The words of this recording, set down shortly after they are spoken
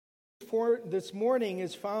this morning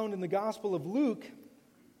is found in the Gospel of Luke,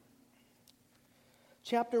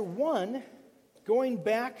 chapter 1, going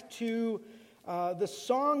back to the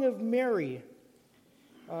Song of Mary.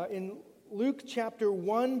 In Luke chapter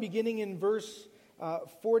 1, beginning in verse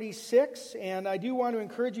 46, and I do want to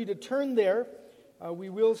encourage you to turn there. We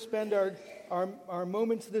will spend our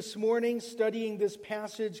moments this morning studying this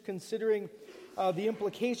passage, considering the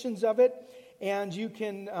implications of it. And you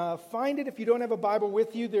can find it if you don't have a Bible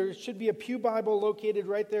with you. There should be a pew Bible located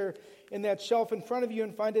right there in that shelf in front of you,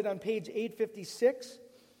 and find it on page 856.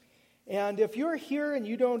 And if you're here and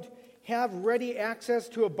you don't have ready access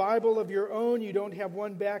to a Bible of your own, you don't have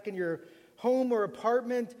one back in your home or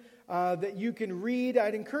apartment that you can read,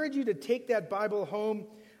 I'd encourage you to take that Bible home,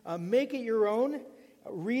 make it your own,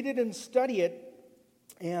 read it and study it,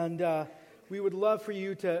 and we would love for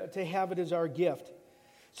you to have it as our gift.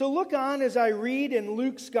 So look on as I read in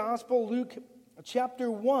Luke's Gospel, Luke chapter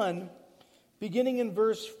 1, beginning in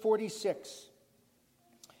verse 46.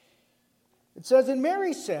 It says, "And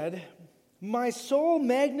Mary said, 'My soul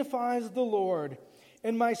magnifies the Lord,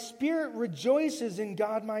 and my spirit rejoices in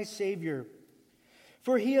God my Savior.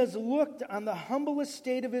 For he has looked on the humble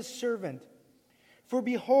estate of his servant. For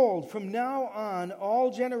behold, from now on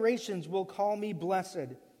all generations will call me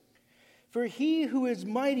blessed. For he who is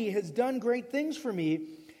mighty has done great things for me,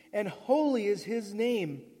 and holy is his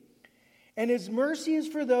name. And his mercy is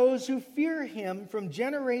for those who fear him from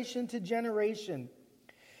generation to generation.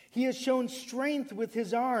 He has shown strength with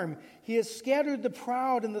his arm. He has scattered the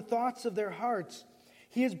proud in the thoughts of their hearts.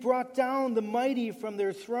 He has brought down the mighty from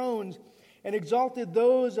their thrones and exalted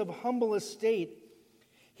those of humble estate.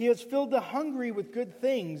 He has filled the hungry with good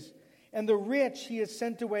things, and the rich he has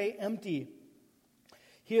sent away empty.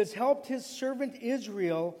 He has helped his servant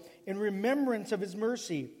Israel in remembrance of his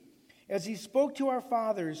mercy, as he spoke to our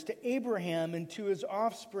fathers, to Abraham, and to his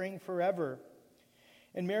offspring forever.'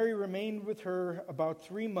 And Mary remained with her about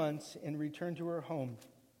 3 months and returned to her home."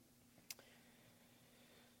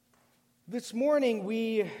 This morning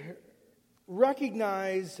we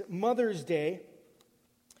recognize Mother's Day,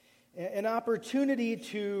 an opportunity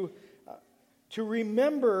to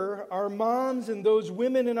remember our moms and those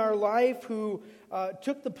women in our life who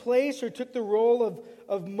took the place or took the role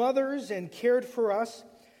of mothers and cared for us.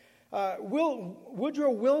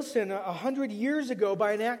 Woodrow Wilson, 100 years ago,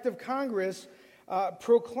 by an act of Congress,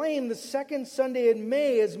 proclaimed the second Sunday in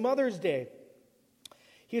May as Mother's Day.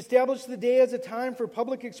 He established the day as a time for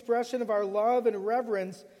public expression of our love and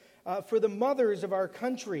reverence for the mothers of our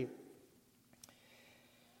country.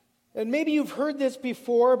 And maybe you've heard this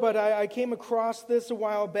before, but I came across this a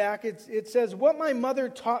while back. It says, "What my mother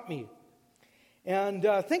taught me." And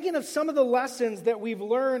thinking of some of the lessons that we've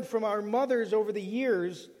learned from our mothers over the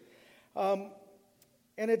years, and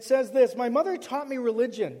it says this: "My mother taught me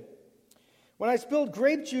religion. When I spilled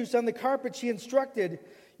grape juice on the carpet, she instructed,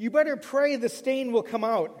 'You better pray the stain will come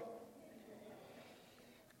out.'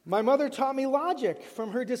 My mother taught me logic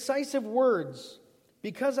from her decisive words.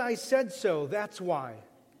 'Because I said so, that's why.'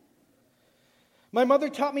 My mother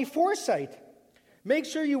taught me foresight. 'Make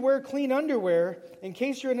sure you wear clean underwear in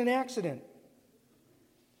case you're in an accident.'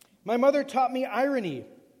 My mother taught me irony.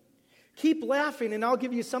 'Keep laughing and I'll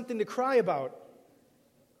give you something to cry about.'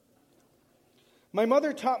 My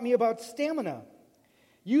mother taught me about stamina.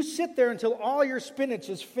 'You sit there until all your spinach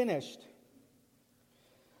is finished.'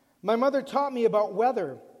 My mother taught me about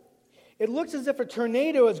weather. 'It looks as if a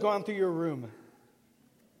tornado has gone through your room.'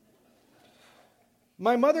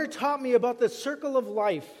 My mother taught me about the circle of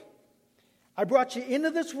life. 'I brought you into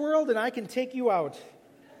this world and I can take you out.'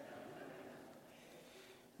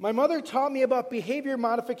 My mother taught me about behavior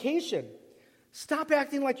modification. 'Stop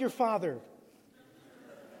acting like your father.'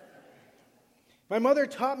 My mother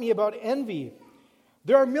taught me about envy.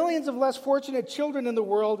 'There are millions of less fortunate children in the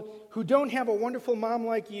world who don't have a wonderful mom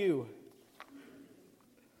like you.'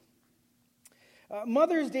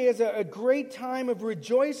 Mother's Day is a great time of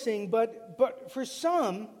rejoicing, but for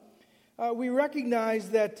some, we recognize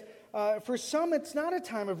that for some it's not a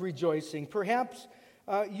time of rejoicing. Perhaps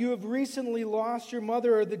you have recently lost your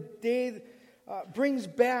mother, or the day brings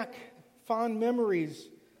back fond memories.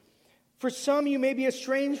 For some, you may be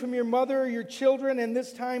estranged from your mother or your children, and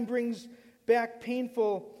this time brings back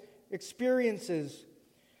painful experiences.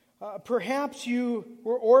 Perhaps you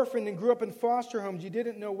were orphaned and grew up in foster homes. You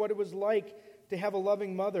didn't know what it was like to have a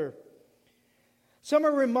loving mother. Some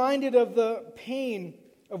are reminded of the pain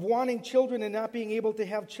of wanting children and not being able to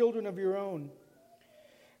have children of your own.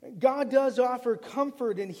 God does offer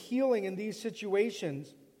comfort and healing in these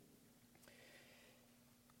situations.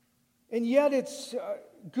 And yet it's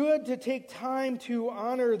good to take time to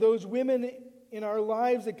honor those women in our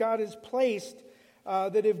lives that God has placed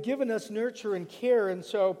that have given us nurture and care. And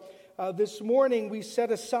so this morning we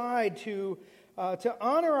set aside to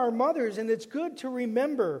honor our mothers, and it's good to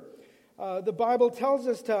remember. The Bible tells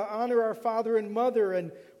us to honor our father and mother,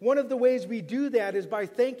 and one of the ways we do that is by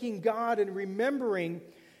thanking God and remembering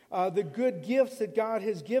the good gifts that God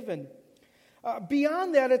has given.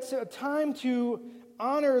 Beyond that, it's a time to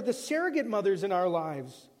honor the surrogate mothers in our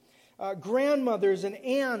lives. Grandmothers and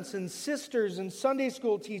aunts and sisters and Sunday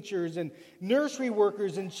school teachers and nursery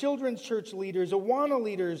workers and children's church leaders, Awana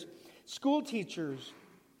leaders, school teachers.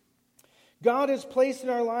 God has placed in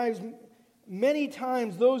our lives many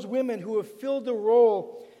times those women who have filled the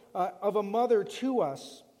role of a mother to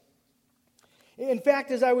us. In fact,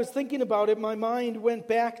 as I was thinking about it, my mind went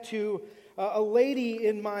back to a lady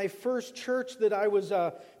in my first church that I was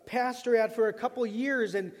a pastor at for a couple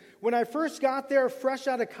years. And when I first got there, fresh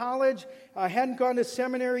out of college, I hadn't gone to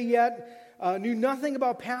seminary yet, knew nothing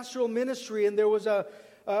about pastoral ministry, and there was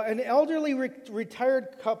an elderly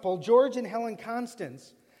retired couple, George and Helen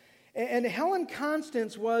Constance. And Helen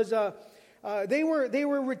Constance was they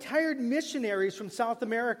were retired missionaries from South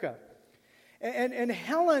America, and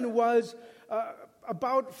Helen was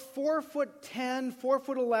about 4'10",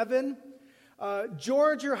 4'11".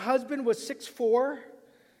 George, her husband, was 6'4".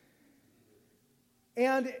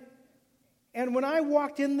 And when I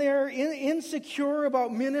walked in there, insecure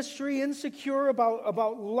about ministry, insecure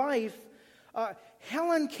about life,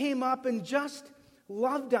 Helen came up and just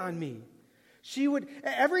loved on me. She would,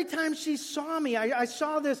 every time she saw me, I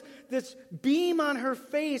saw this beam on her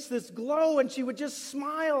face, this glow, and she would just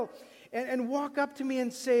smile and walk up to me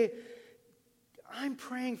and say, "I'm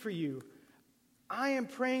praying for you. I am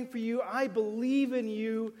praying for you. I believe in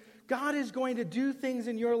you. God is going to do things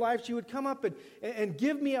in your life." She would come up and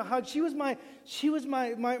give me a hug. She was my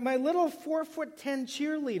little 4'10"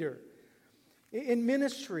 cheerleader in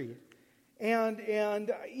ministry.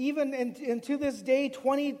 And even and to this day,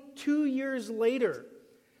 22 years later,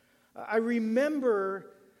 I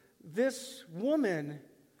remember this woman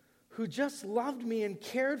who just loved me and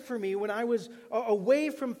cared for me when I was away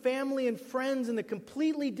from family and friends in a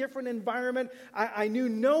completely different environment. I knew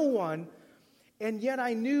no one, and yet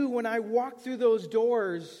I knew when I walked through those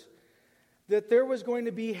doors that there was going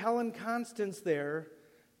to be Helen Constance there,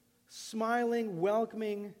 smiling,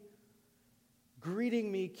 welcoming, greeting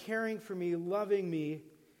me, caring for me, loving me.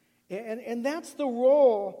 And that's the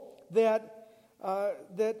role that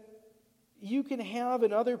you can have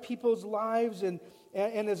in other people's lives, and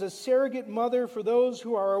as a surrogate mother for those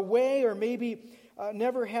who are away or maybe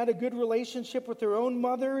never had a good relationship with their own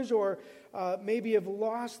mothers, or maybe have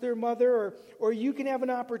lost their mother, or you can have an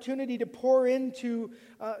opportunity to pour into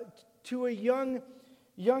to a young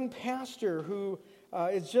pastor who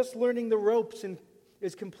is just learning the ropes and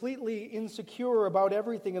is completely insecure about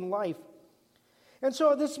everything in life. And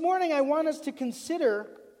so this morning I want us to consider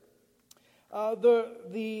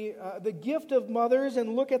the gift of mothers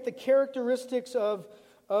and look at the characteristics of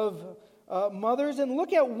mothers, and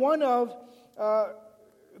look at one of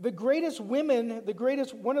the greatest women,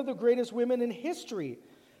 one of the greatest women in history,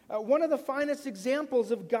 one of the finest examples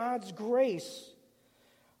of God's grace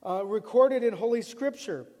recorded in Holy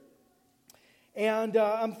Scripture. And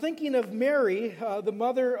I'm thinking of Mary, the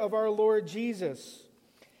mother of our Lord Jesus.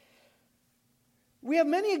 We have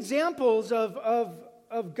many examples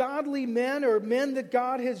of godly men, or men that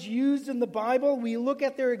God has used in the Bible. We look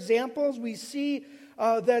at their examples. We see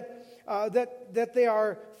that they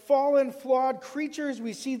are fallen, flawed creatures.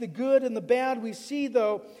 We see the good and the bad. We see,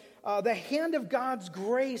 though, the hand of God's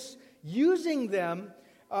grace using them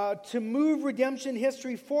to move redemption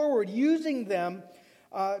history forward, using them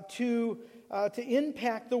to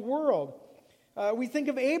impact the world. We think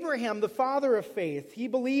of Abraham, the father of faith. He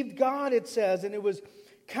believed God, it says, and it was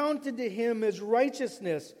counted to him as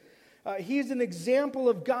righteousness. He's an example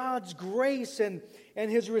of God's grace and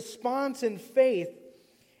his response in faith.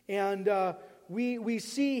 And we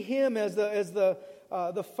see him as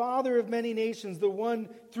the father of many nations, the one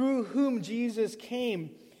through whom Jesus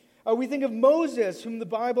came. We think of Moses, whom the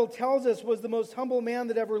Bible tells us was the most humble man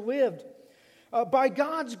that ever lived. By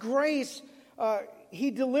God's grace,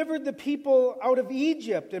 he delivered the people out of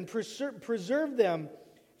Egypt and preserved them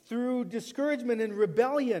through discouragement and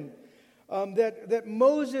rebellion. That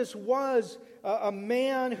Moses was a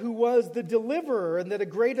man who was the deliverer, and that a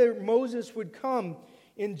greater Moses would come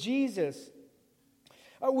in Jesus.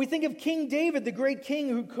 We think of King David, the great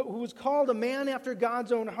king who was called a man after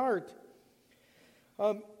God's own heart.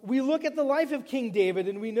 We look at the life of King David,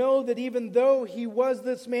 and we know that even though he was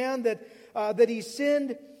this man that he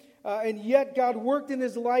sinned, and yet God worked in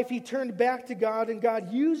his life, he turned back to God, and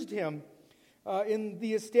God used him in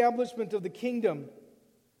the establishment of the kingdom.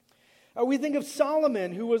 We think of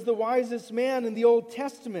Solomon, who was the wisest man in the Old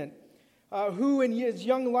Testament, who in his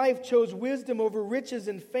young life chose wisdom over riches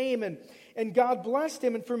and fame, and God blessed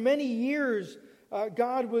him, and for many years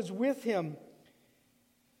God was with him.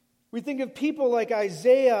 We think of people like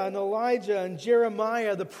Isaiah and Elijah and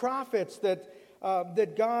Jeremiah, the prophets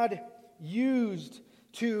that God used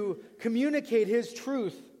to communicate His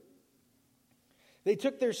truth. They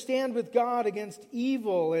took their stand with God against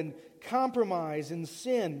evil and compromise and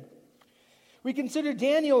sin. We consider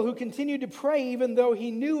Daniel, who continued to pray even though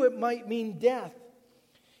he knew it might mean death.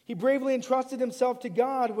 He bravely entrusted himself to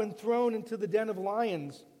God when thrown into the den of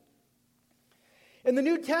lions. In the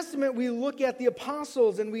New Testament, we look at the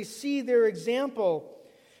apostles and we see their example.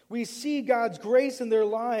 We see God's grace in their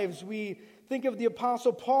lives. We think of the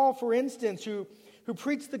apostle Paul, for instance, who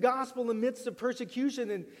preached the gospel in the midst of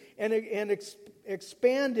persecution and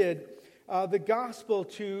expanded the gospel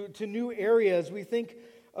to new areas. We think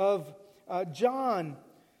of John,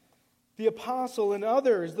 the apostle, and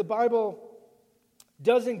others. The Bible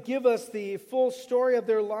doesn't give us the full story of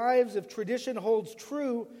their lives. If tradition holds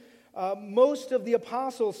true, most of the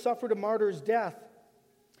apostles suffered a martyr's death.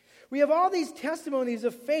 We have all these testimonies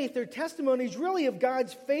of faith. They're testimonies really of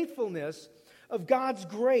God's faithfulness, of God's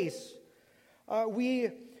grace.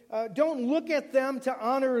 We don't look at them to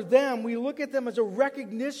honor them. We look at them as a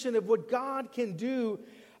recognition of what God can do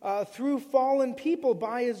through fallen people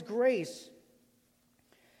by His grace.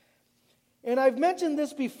 And I've mentioned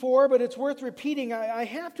this before, but it's worth repeating. I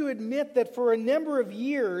have to admit that for a number of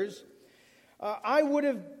years, I would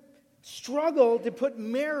have struggled to put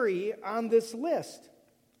Mary on this list.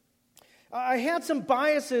 I had some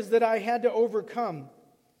biases that I had to overcome.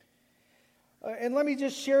 And let me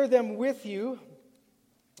just share them with you.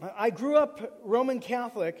 I grew up Roman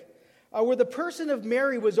Catholic, where the person of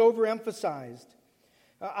Mary was overemphasized.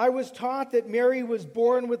 I was taught that Mary was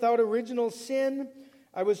born without original sin.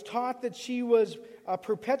 I was taught that she was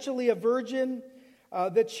perpetually a virgin,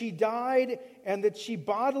 that she died, and that she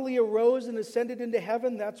bodily arose and ascended into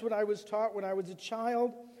heaven. That's what I was taught when I was a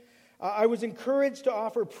child. I was encouraged to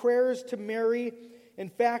offer prayers to Mary. In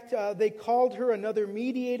fact, they called her another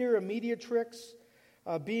mediator, a mediatrix,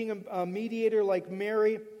 being a mediator like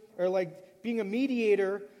Mary, or like being a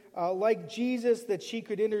mediator like Jesus, that she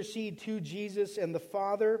could intercede to Jesus and the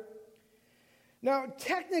Father. Now,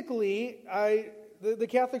 technically, the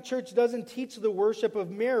Catholic Church doesn't teach the worship of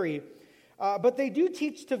Mary, but they do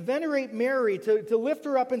teach to venerate Mary, to lift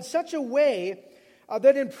her up in such a way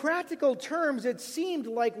that in practical terms it seemed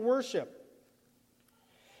like worship.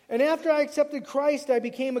 And after I accepted Christ, I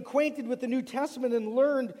became acquainted with the New Testament and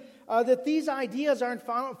learned that these ideas aren't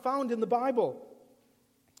found in the Bible.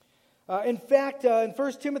 In fact, in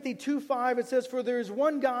 1 Timothy 2:5, it says, "For there is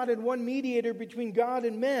one God and one mediator between God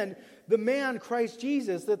and men, the man Christ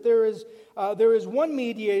Jesus," that there is one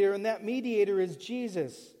mediator, and that mediator is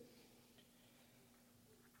Jesus.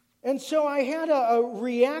 And so I had a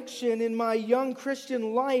reaction in my young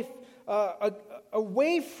Christian life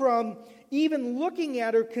away from even looking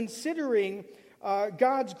at or considering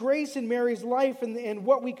God's grace in Mary's life and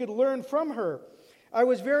what we could learn from her. I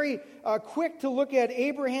was very quick to look at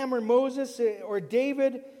Abraham or Moses or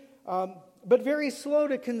David, but very slow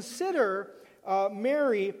to consider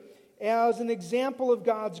Mary as an example of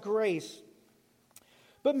God's grace.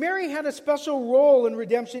 But Mary had a special role in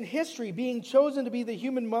redemption history, being chosen to be the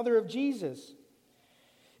human mother of Jesus.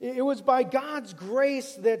 It was by God's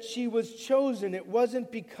grace that she was chosen. It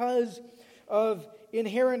wasn't because of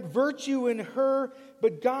inherent virtue in her,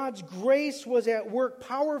 but God's grace was at work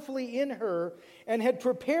powerfully in her and had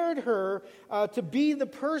prepared her to be the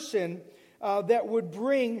person that would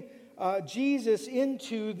bring Jesus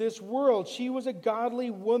into this world. She was a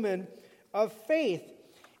godly woman of faith.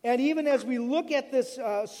 And even as we look at this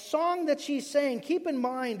song that she sang, keep in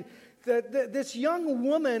mind that this young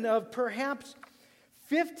woman of perhaps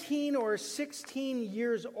 15 or 16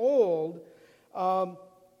 years old,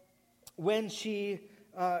 when she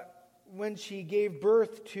gave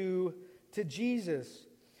birth to Jesus.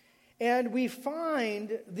 And we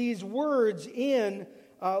find these words in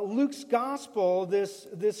Luke's gospel,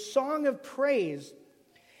 this song of praise.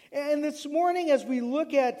 And this morning, as we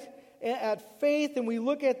look at faith, and we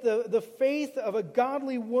look at the faith of a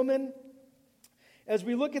godly woman, as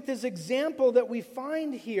we look at this example that we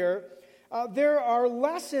find here, there are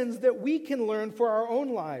lessons that we can learn for our own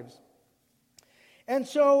lives. And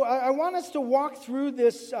so I want us to walk through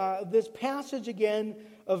this passage again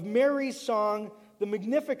of Mary's song, the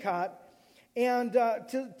Magnificat, and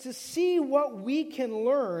to see what we can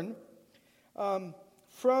learn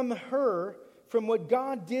from her, from what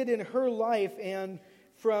God did in her life and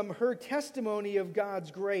from her testimony of God's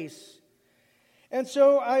grace. And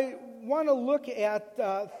so I want to look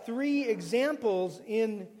at 3 examples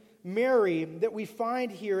in Mary that we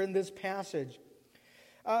find here in this passage.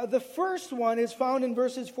 The first one is found in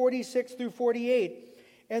verses 46 through 48.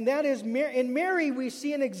 And that is, in Mary, we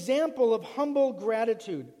see an example of humble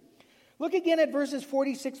gratitude. Look again at verses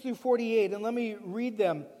 46 through 48, and let me read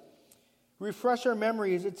them. Refresh our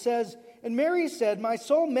memories. It says, "And Mary said, 'My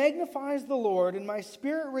soul magnifies the Lord, and my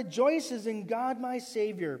spirit rejoices in God my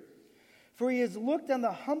Savior. For he has looked on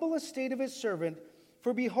the humble estate of his servant.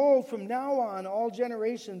 For behold, from now on all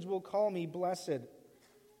generations will call me blessed.'"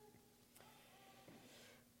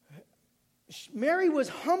 Mary was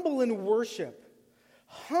humble in worship,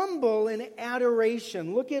 humble in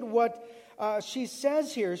adoration. Look at what she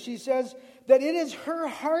says here. She says that it is her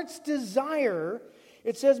heart's desire.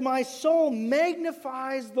 It says, "My soul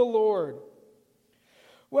magnifies the Lord."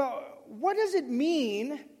 Well, what does it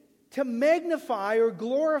mean to magnify or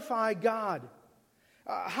glorify God?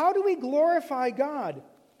 How do we glorify God?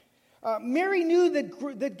 Mary knew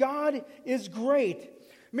that God is great.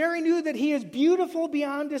 Mary knew that he is beautiful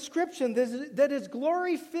beyond description, that his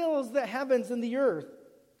glory fills the heavens and the earth.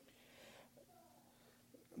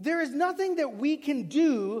 There is nothing that we can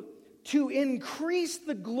do to increase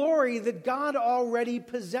the glory that God already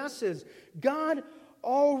possesses. God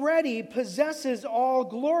already possesses all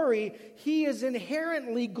glory. He is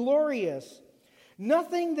inherently glorious.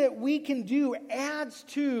 Nothing that we can do adds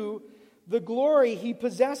to the glory he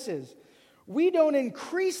possesses. We don't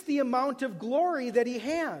increase the amount of glory that he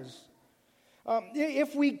has.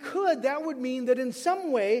 If we could, that would mean that in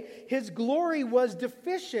some way his glory was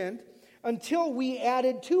deficient until we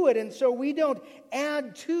added to it. And so we don't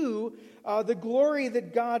add to the glory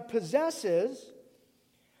that God possesses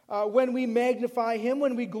when we magnify him,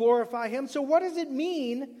 when we glorify him. So what does it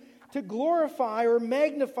mean to glorify or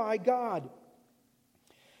magnify God?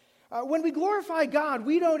 When we glorify God,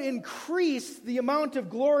 we don't increase the amount of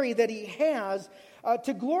glory that he has.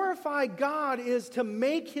 To glorify God is to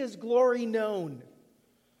make his glory known.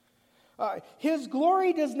 His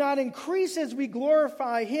glory does not increase as we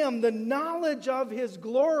glorify him. The knowledge of his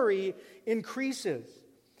glory increases.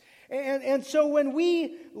 And so when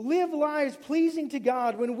we live lives pleasing to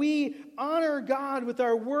God, when we honor God with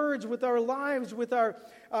our words, with our lives, with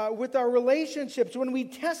our relationships, when we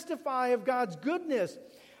testify of God's goodness,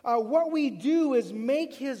 what we do is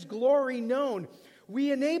make his glory known.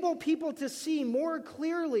 We enable people to see more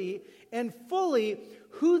clearly and fully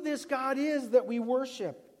who this God is that we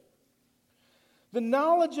worship. The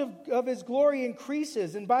knowledge of his glory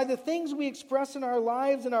increases, and by the things we express in our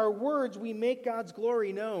lives and our words, we make God's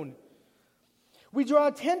glory known. We draw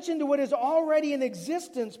attention to what is already in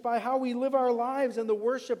existence by how we live our lives and the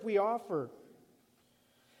worship we offer.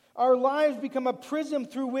 Our lives become a prism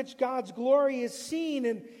through which God's glory is seen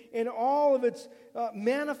in all of its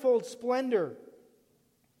manifold splendor.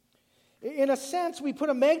 In a sense, we put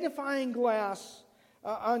a magnifying glass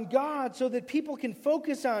on God so that people can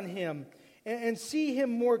focus on him and see him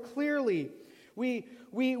more clearly.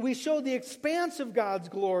 We show the expanse of God's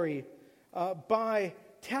glory by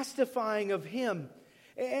testifying of him.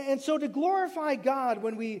 And so to glorify God,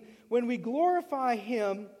 when we glorify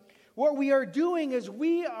him, what we are doing is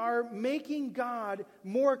we are making God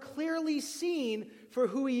more clearly seen for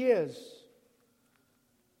who he is.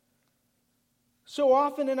 So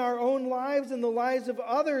often in our own lives and the lives of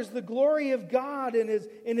others, the glory of God and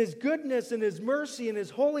his goodness and his mercy and his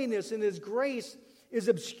holiness and his grace is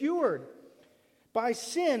obscured by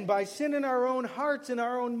sin in our own hearts, in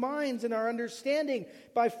our own minds, in our understanding,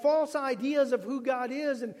 by false ideas of who God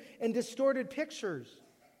is and distorted pictures.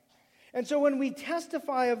 And so when we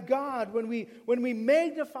testify of God, when we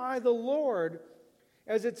magnify the Lord,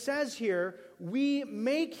 as it says here, we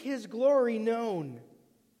make his glory known.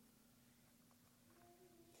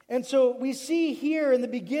 And so we see here in the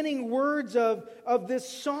beginning words of this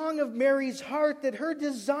song of Mary's heart that her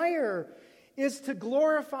desire is to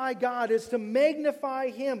glorify God, is to magnify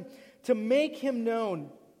him, to make him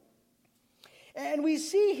known. And we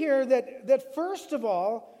see here that first of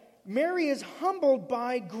all, Mary is humbled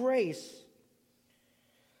by grace.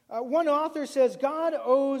 One author says, God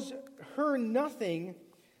owes her nothing.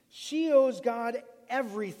 She owes God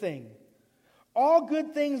everything. All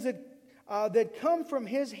good things that come from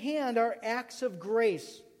his hand are acts of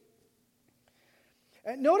grace.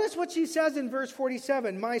 Notice what she says in verse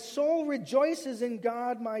 47. My soul rejoices in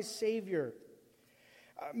God, my Savior.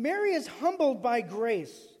 Mary is humbled by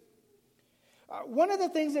grace. One of the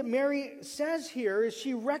things that Mary says here is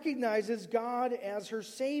she recognizes God as her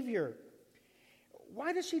Savior.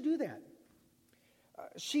 Why does she do that?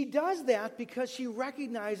 She does that because she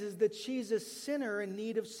recognizes that she's a sinner in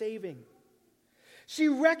need of saving. She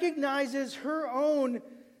recognizes her own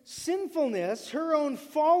sinfulness, her own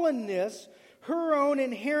fallenness, her own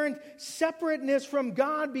inherent separateness from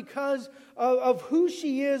God because of who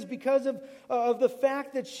she is, because of the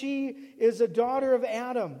fact that she is a daughter of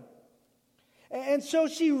Adam. And so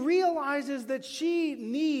she realizes that she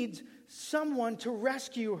needs someone to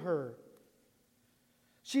rescue her.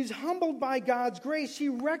 She's humbled by God's grace. She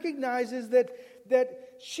recognizes that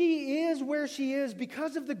she is where she is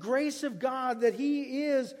because of the grace of God, that He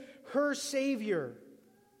is her Savior.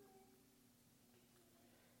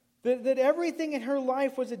 That everything in her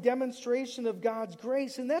life was a demonstration of God's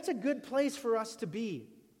grace, and that's a good place for us to be.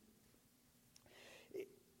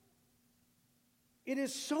 It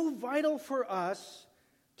is so vital for us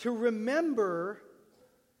to remember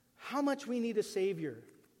how much we need a Savior.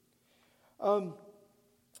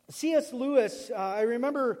 C.S. Lewis, I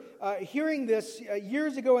remember hearing this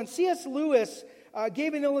years ago, and C.S. Lewis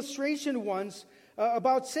gave an illustration once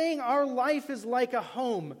about saying our life is like a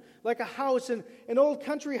home, like a house, an old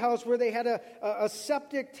country house where they had a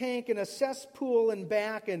septic tank and a cesspool in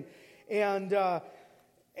back, and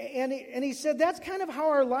he said that's kind of how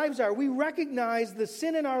our lives are. We recognize the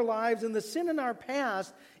sin in our lives and the sin in our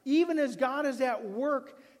past, even as God is at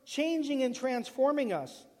work changing and transforming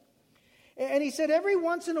us. And he said every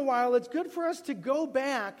once in a while it's good for us to go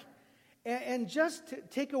back and just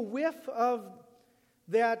take a whiff of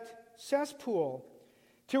that cesspool,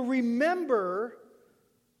 to remember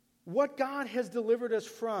what God has delivered us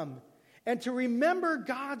from, and to remember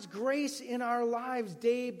God's grace in our lives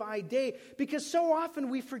day by day, because so often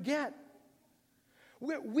we forget.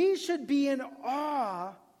 We should be in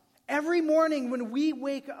awe every morning when we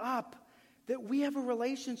wake up that we have a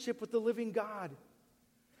relationship with the living God.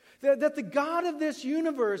 That the God of this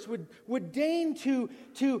universe would deign to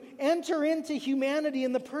enter into humanity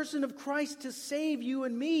in the person of Christ to save you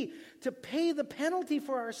and me, to pay the penalty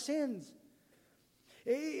for our sins.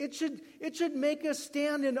 It should make us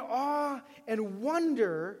stand in awe and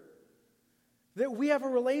wonder that we have a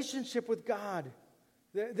relationship with God,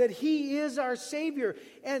 that He is our Savior.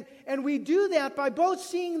 And we do that by both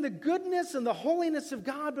seeing the goodness and the holiness of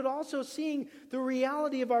God, but also seeing the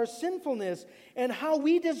reality of our sinfulness and how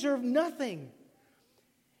we deserve nothing.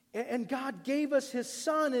 And God gave us His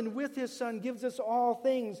Son, and with His Son gives us all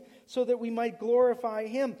things so that we might glorify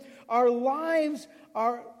Him. Our lives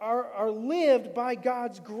are lived by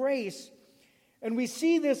God's grace. And we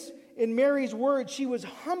see this in Mary's words. She was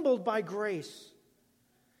humbled by grace.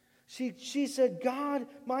 She said, God,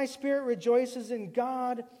 my spirit rejoices in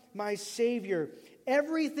God, my Savior.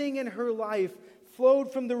 Everything in her life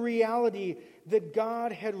flowed from the reality that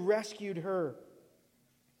God had rescued her.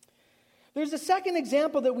 There's a second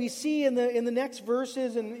example that we see in the next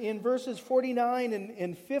verses, in verses 49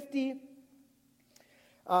 and 50,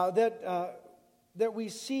 that we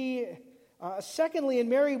see. Secondly, in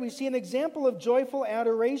Mary, we see an example of joyful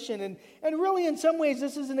adoration. And really, in some ways,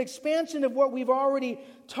 this is an expansion of what we've already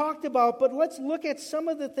talked about. But let's look at some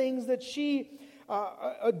of the things that she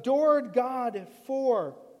adored God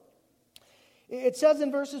for. It says in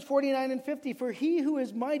verses 49 and 50, "For He who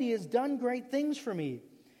is mighty has done great things for me,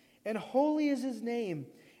 and holy is His name,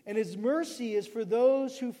 and His mercy is for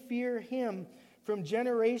those who fear Him from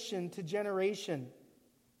generation to generation."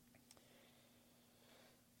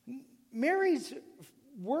 Mary's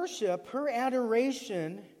worship, her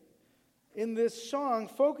adoration in this song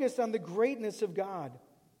focused on the greatness of God.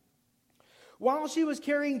 While she was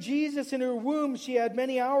carrying Jesus in her womb, she had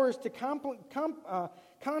many hours to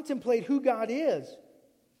contemplate who God is.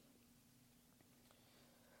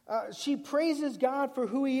 She praises God for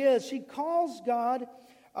who He is. She calls God,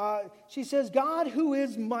 she says, God who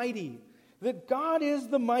is mighty, that God is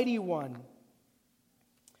the mighty one.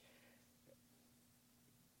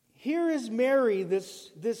 Here is Mary,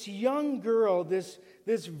 this young girl, this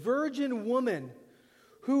virgin woman,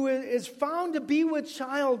 who is found to be with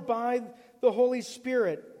child by the Holy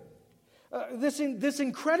Spirit. This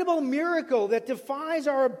incredible miracle that defies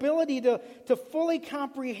our ability to fully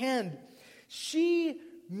comprehend. She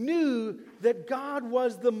knew that God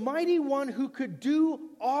was the mighty one who could do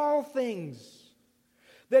all things.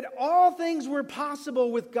 That all things were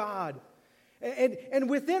possible with God. And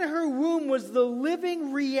within her womb was the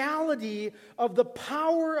living reality of the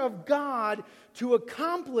power of God to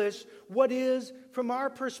accomplish what is, from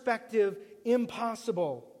our perspective,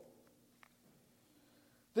 impossible.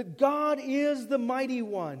 That God is the mighty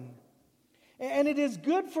one. And it is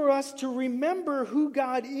good for us to remember who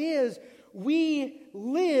God is. We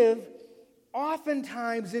live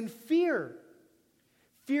oftentimes in fear.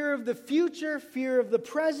 Fear of the future, fear of the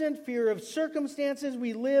present, fear of circumstances.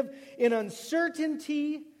 We live in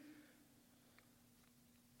uncertainty.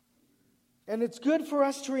 And it's good for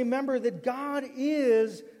us to remember that God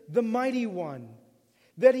is the mighty one,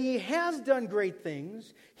 that He has done great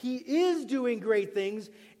things, He is doing great things,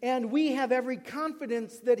 and we have every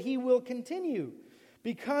confidence that He will continue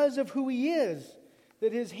because of who He is,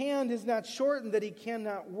 that His hand is not shortened, that He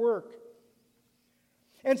cannot work.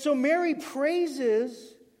 And so Mary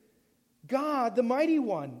praises God, the mighty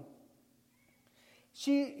one.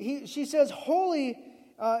 She says, holy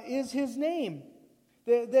is His name,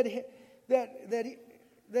 that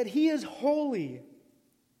He is holy.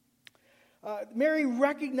 Mary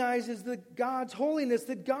recognizes that God's holiness,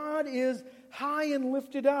 that God is high and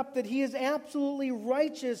lifted up, that He is absolutely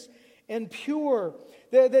righteous and pure,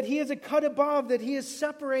 that He is a cut above, that He is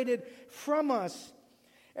separated from us.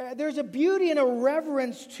 There's a beauty and a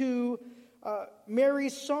reverence to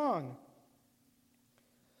Mary's song.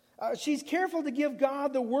 She's careful to give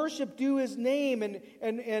God the worship due His name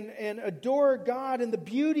and adore God in the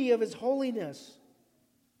beauty of His holiness.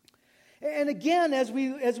 And again, as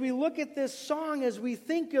we look at this song, as we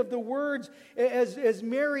think of the words, as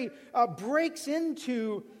Mary breaks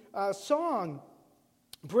into song,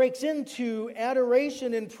 breaks into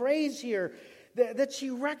adoration and praise here, that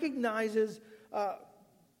she recognizes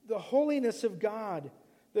the holiness of God,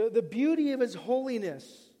 the beauty of His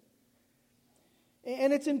holiness.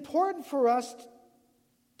 And it's important for us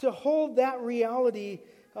to hold that reality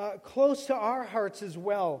close to our hearts as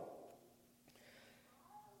well.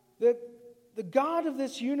 That the God of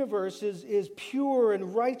this universe is pure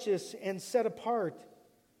and righteous and set apart.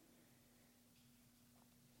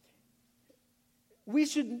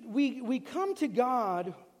 We come to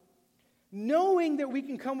God knowing that we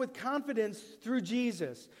can come with confidence through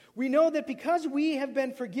Jesus. We know that because we have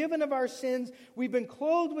been forgiven of our sins, we've been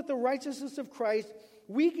clothed with the righteousness of Christ,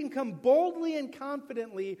 we can come boldly and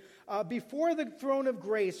confidently before the throne of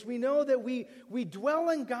grace. We know that we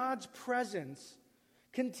dwell in God's presence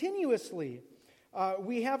continuously.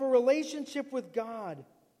 We have a relationship with God.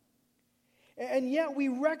 And yet we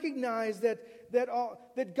recognize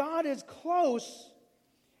that God is close,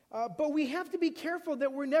 but we have to be careful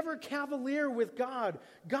that we're never cavalier with God.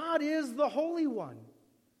 God is the Holy One.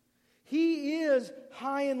 He is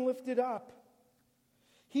high and lifted up.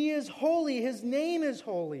 He is holy. His name is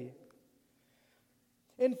holy.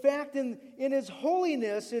 In fact, in His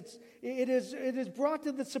holiness, it is brought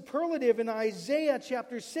to the superlative in Isaiah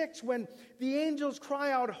chapter 6 when the angels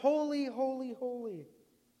cry out, "Holy, holy, holy."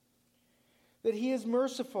 That He is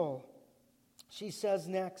merciful. She says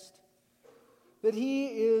next that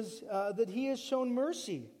He has shown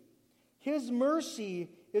mercy. His mercy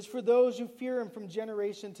is for those who fear Him from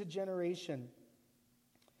generation to generation.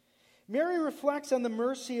 Mary reflects on the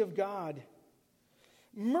mercy of God.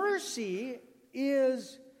 Mercy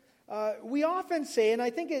is, we often say, and I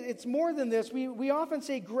think it's more than this, we often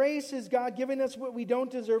say grace is God giving us what we don't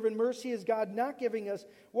deserve, and mercy is God not giving us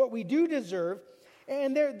what we do deserve.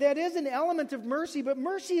 And that is an element of mercy, but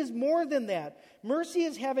mercy is more than that. Mercy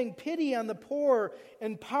is having pity on the poor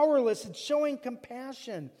and powerless. It's showing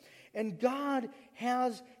compassion. And God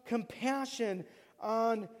has compassion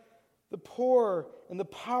on the poor and the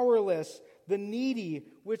powerless, the needy,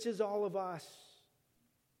 which is all of us.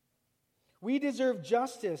 We deserve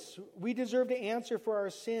justice. We deserve to answer for our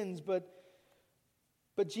sins, but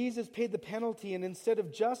Jesus paid the penalty, and instead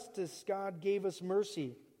of justice, God gave us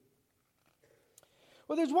mercy.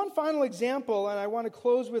 Well, there's one final example, and I want to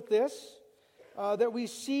close with this, that we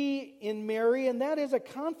see in Mary, and that is a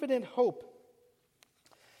confident hope.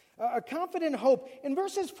 A confident hope. In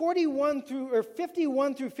verses 51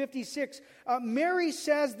 through 56, Mary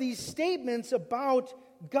says these statements about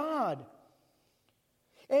God.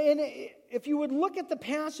 And if you would look at the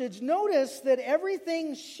passage, notice that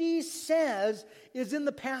everything she says is in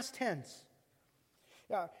the past tense.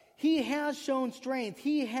 He has shown strength.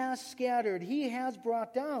 He has scattered. He has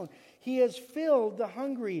brought down. He has filled the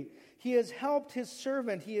hungry. He has helped His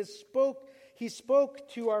servant. He spoke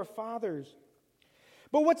to our fathers.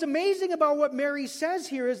 But what's amazing about what Mary says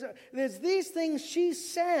here is these things she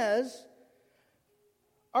says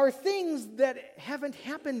are things that haven't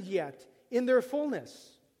happened yet in their fullness.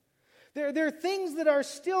 They're things that are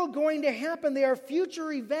still going to happen. They are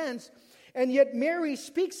future events. And yet Mary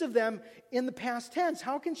speaks of them in the past tense.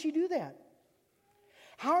 How can she do that?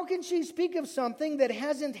 How can she speak of something that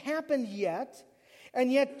hasn't happened yet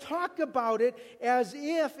and yet talk about it as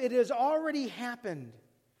if it has already happened?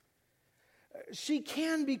 She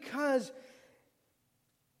can because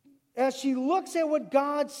as she looks at what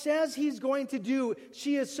God says He's going to do,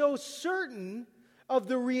 she is so certain of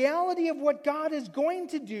the reality of what God is going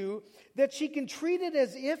to do that she can treat it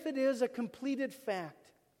as if it is a completed fact.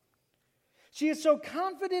 She is so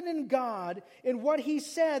confident in God, in what He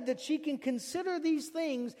said, that she can consider these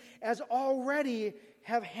things as already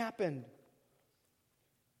have happened.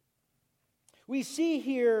 We see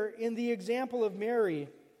here in the example of Mary,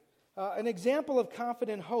 an example of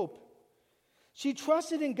confident hope. She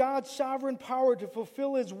trusted in God's sovereign power to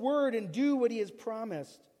fulfill His word and do what He has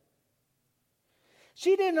promised.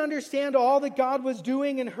 She didn't understand all that God was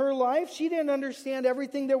doing in her life. She didn't understand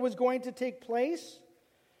everything that was going to take place.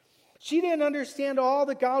 She didn't understand all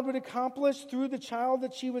that God would accomplish through the child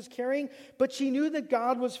that she was carrying, but she knew that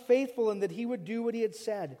God was faithful and that He would do what He had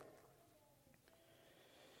said.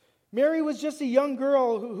 Mary was just a young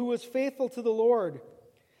girl who was faithful to the Lord.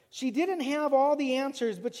 She didn't have all the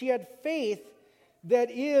answers, but she had faith that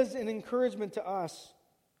is an encouragement to us.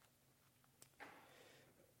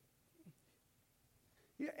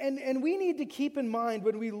 And we need to keep in mind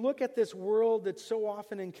when we look at this world that's so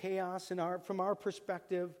often in chaos from our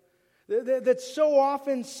perspective, that so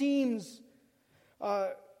often seems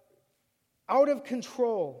out of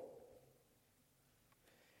control,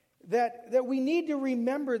 that we need to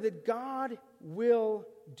remember that God will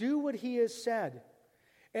do what He has said.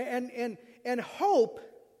 And hope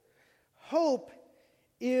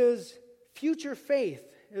is future faith,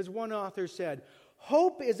 as one author said.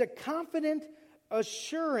 Hope is a confident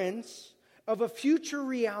assurance of a future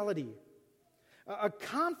reality. A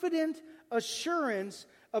confident assurance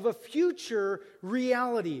of a future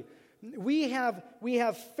reality. We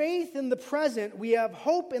have faith in the present. We have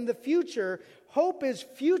hope in the future. Hope is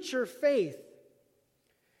future faith.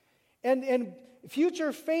 And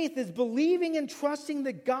future faith is believing and trusting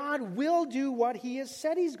that God will do what He has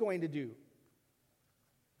said He's going to do.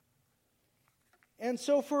 And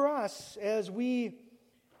so for us, as we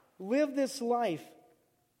live this life,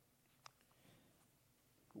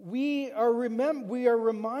 we are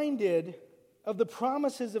reminded of the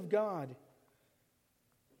promises of God.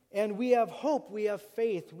 And we have hope, we have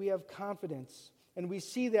faith, we have confidence. And we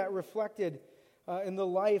see that reflected in the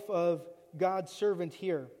life of God's servant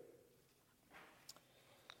here.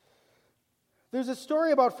 There's a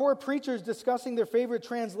story about 4 preachers discussing their favorite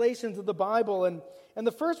translations of the Bible. And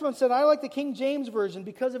the first one said, "I like the King James Version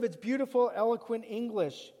because of its beautiful, eloquent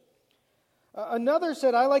English." Another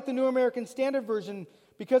said, "I like the New American Standard Version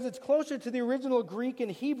because it's closer to the original Greek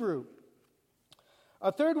and Hebrew."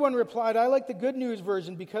 A third one replied, "I like the Good News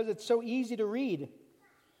Version because it's so easy to read."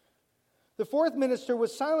 The fourth minister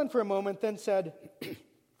was silent for a moment, then said,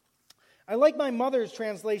 "I like my mother's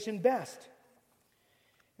translation best."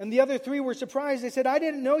 And the other 3 were surprised. They said, "I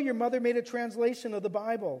didn't know your mother made a translation of the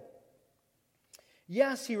Bible."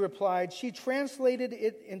 "Yes," he replied, "she translated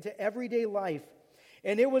it into everyday life,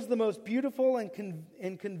 and it was the most beautiful and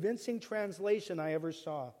convincing translation I ever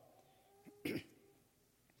saw."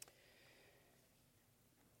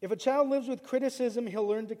 If a child lives with criticism, he'll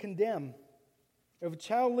learn to condemn. If a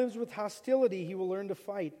child lives with hostility, he will learn to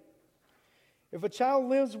fight. If a child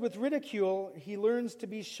lives with ridicule, he learns to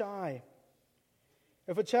be shy.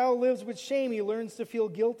 If a child lives with shame, he learns to feel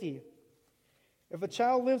guilty. If a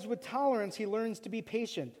child lives with tolerance, he learns to be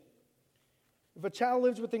patient. If a child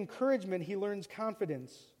lives with encouragement, he learns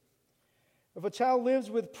confidence. If a child lives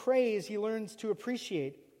with praise, he learns to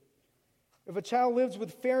appreciate. If a child lives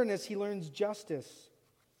with fairness, he learns justice.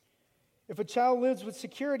 If a child lives with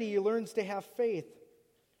security, he learns to have faith.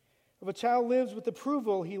 If a child lives with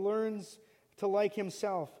approval, he learns to like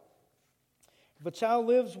himself. If a child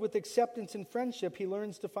lives with acceptance and friendship, he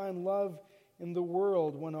learns to find love in the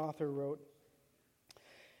world, one author wrote.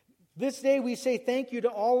 This day we say thank you to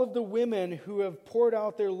all of the women who have poured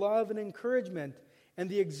out their love and encouragement and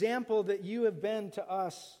the example that you have been to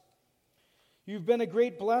us. You've been a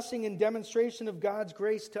great blessing and demonstration of God's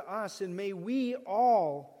grace to us, and may we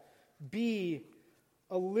all be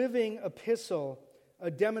a living epistle, a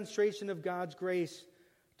demonstration of God's grace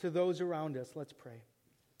to those around us. Let's pray.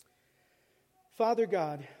 Father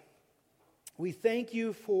God, we thank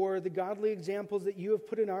you for the godly examples that you have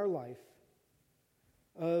put in our life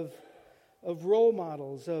of role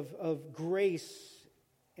models, of grace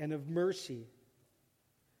and of mercy.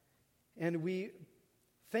 And we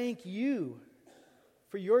thank you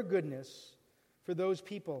for your goodness for those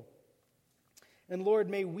people. And Lord,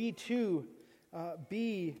 may we too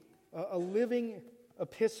be a living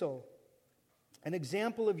epistle, an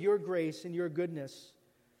example of your grace and your goodness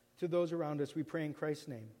to those around us. We pray in Christ's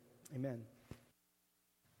name. Amen.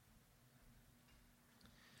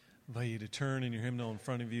 I invite you to turn in your hymnal in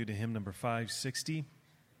front of you to hymn number 560.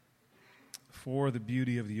 For the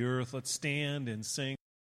beauty of the earth, let's stand and sing.